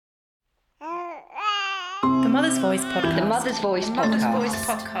Mother's Voice podcast. The Mother's Voice podcast. Mother's Voice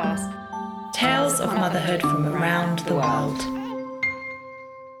podcast. Tales of motherhood from around the world.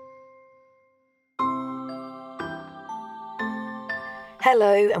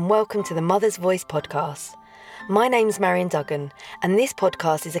 Hello and welcome to the Mother's Voice podcast. My name's Marion Duggan, and this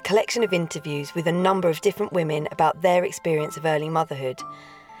podcast is a collection of interviews with a number of different women about their experience of early motherhood,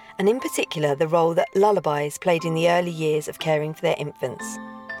 and in particular the role that lullabies played in the early years of caring for their infants.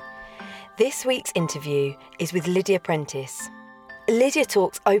 This week's interview is with Lydia Prentice. Lydia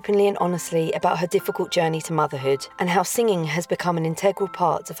talks openly and honestly about her difficult journey to motherhood and how singing has become an integral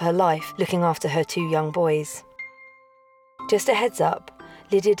part of her life looking after her two young boys. Just a heads up,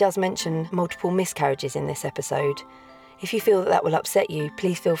 Lydia does mention multiple miscarriages in this episode. If you feel that will upset you,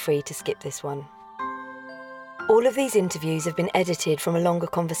 please feel free to skip this one. All of these interviews have been edited from a longer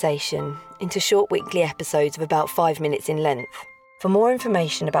conversation into short weekly episodes of about 5 minutes in length. For more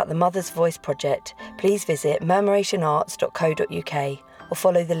information about the Mother's Voice project, please visit murmurationarts.co.uk or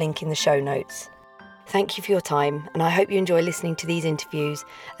follow the link in the show notes. Thank you for your time, and I hope you enjoy listening to these interviews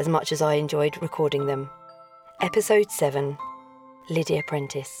as much as I enjoyed recording them. Episode 7, Lydia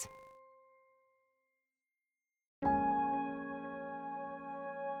Prentice.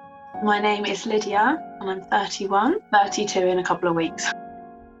 My name is Lydia and I'm 32 in a couple of weeks.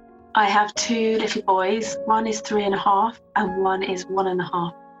 I have two little boys, one is 3.5 and one is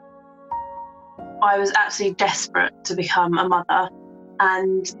 1.5. I was absolutely desperate to become a mother,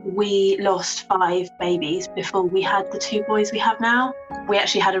 and we lost 5 babies before we had the 2 boys we have now. We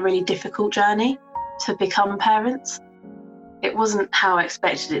actually had a really difficult journey to become parents. It wasn't how I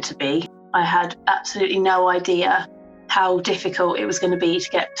expected it to be. I had absolutely no idea how difficult it was going to be to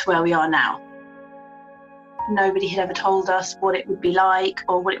get to where we are now. Nobody had ever told us what it would be like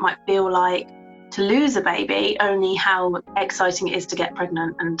or what it might feel like to lose a baby, only how exciting it is to get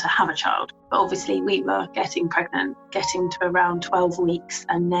pregnant and to have a child. But obviously we were getting pregnant, getting to around 12 weeks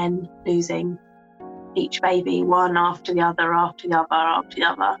and then losing each baby, one after the other, after the other, after the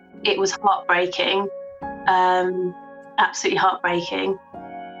other. It was heartbreaking, absolutely heartbreaking.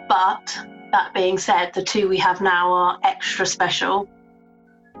 But that being said, the 2 we have now are extra special.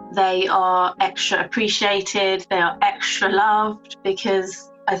 They are extra appreciated, they are extra loved, because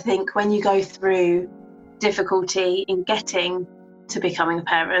I think when you go through difficulty in getting to becoming a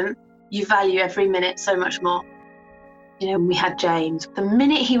parent, you value every minute so much more. You know, we had James. The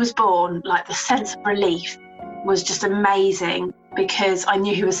minute he was born, like the sense of relief was just amazing, because I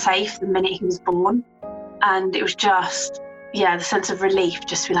knew he was safe the minute he was born. And it was just, the sense of relief,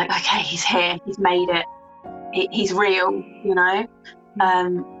 just to be like, okay, he's here, he's made it, he's real, you know,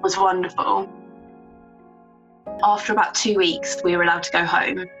 was wonderful. After about 2 weeks, we were allowed to go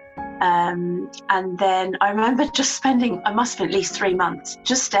home. And then I remember I must have been at least 3 months,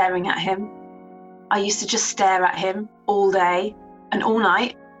 just staring at him. I used to just stare at him all day and all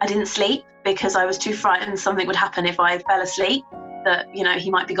night. I didn't sleep because I was too frightened something would happen if I fell asleep, that, you know,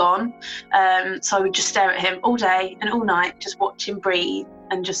 he might be gone. So I would just stare at him all day and all night, just watch him breathe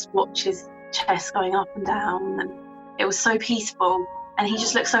and just watch his chest going up and down. And it was so peaceful. And he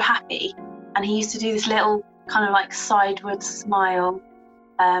just looked so happy. And he used to do this little kind of like sideward smile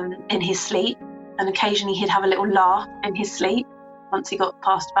in his sleep. And occasionally he'd have a little laugh in his sleep. Once he got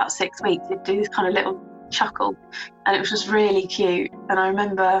past about 6 weeks, he'd do this kind of little chuckle. And it was just really cute. And I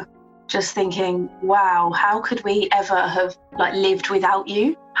remember just thinking, wow, how could we ever have lived without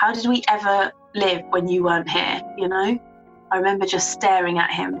you? How did we ever live when you weren't here, you know? I remember just staring at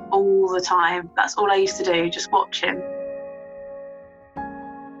him all the time. That's all I used to do, just watch him.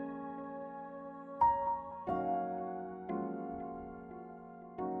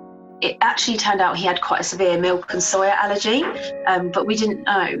 It actually turned out he had quite a severe milk and soya allergy, but we didn't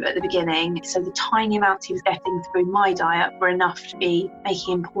know at the beginning. So the tiny amounts he was getting through my diet were enough to be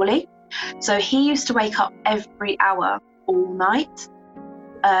making him poorly. So he used to wake up every hour all night,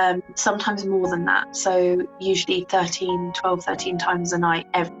 sometimes more than that. So usually 13 times a night,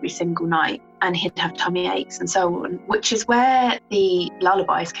 every single night. And he'd have tummy aches and so on, which is where the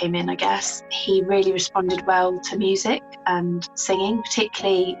lullabies came in, I guess. He really responded well to music and singing,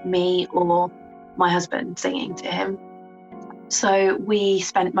 particularly me or my husband singing to him. So we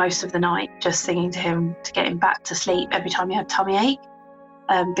spent most of the night just singing to him to get him back to sleep every time he had tummy ache.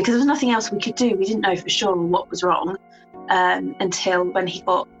 Because there was nothing else we could do. We didn't know for sure what was wrong until when he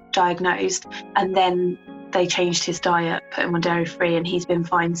got diagnosed, and then they changed his diet, put him on dairy free, and he's been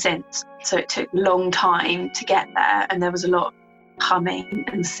fine since. So it took a long time to get there, and there was a lot of humming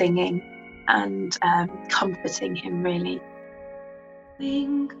and singing and comforting him, really.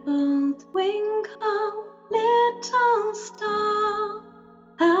 Twinkle, twinkle, little star,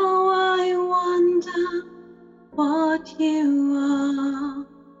 how I wonder what you are.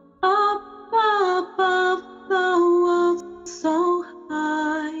 Up above the world so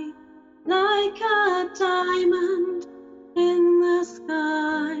high, like a diamond in the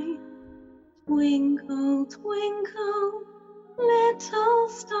sky. Twinkle, twinkle, little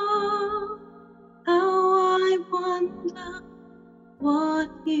star, how I wonder what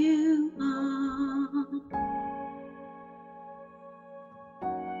you are.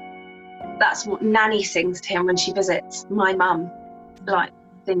 That's what Nanny sings to him when she visits. My mum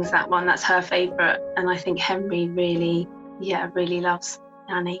sings that one. That's her favourite. And I think Henry really loves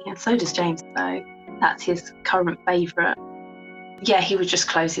Nanny. And so does James, though. That's his current favourite. Yeah, he would just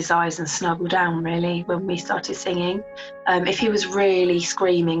close his eyes and snuggle down, really, when we started singing. If he was really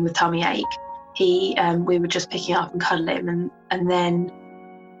screaming with tummy ache, we would just pick him up and cuddle him, and then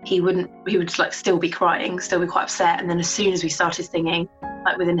he would still be crying, still be quite upset. And then as soon as we started singing,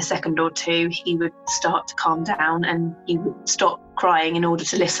 within a second or two, he would start to calm down and he would stop crying in order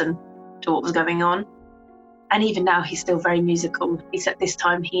to listen to what was going on. And even now, he's still very musical, except this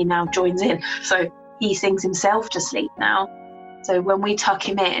time he now joins in. So he sings himself to sleep now. So when we tuck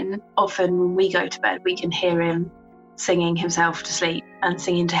him in, often when we go to bed, we can hear him singing himself to sleep and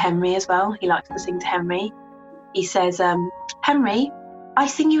singing to Henry as well. He likes to sing to Henry. He says, Henry, I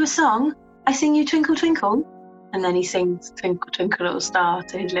sing you a song. I sing you Twinkle, Twinkle. And then he sings Twinkle, Twinkle, Little Star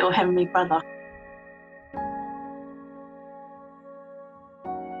to his little Henry brother.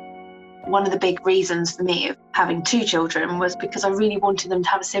 One of the big reasons for me of having 2 children was because I really wanted them to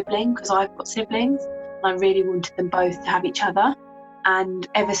have a sibling, because I've got siblings. I really wanted them both to have each other. And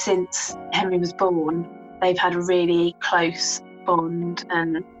ever since Henry was born, they've had a really close bond.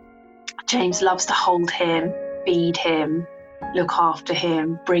 And James loves to hold him, feed him, look after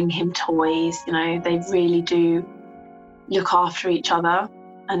him, bring him toys. They really do look after each other.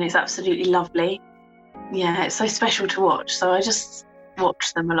 And it's absolutely lovely. Yeah, it's so special to watch. So I just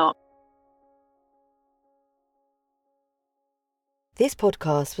watch them a lot. This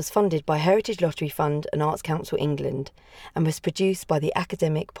podcast was funded by Heritage Lottery Fund and Arts Council England and was produced by the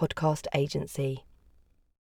Academic Podcast Agency.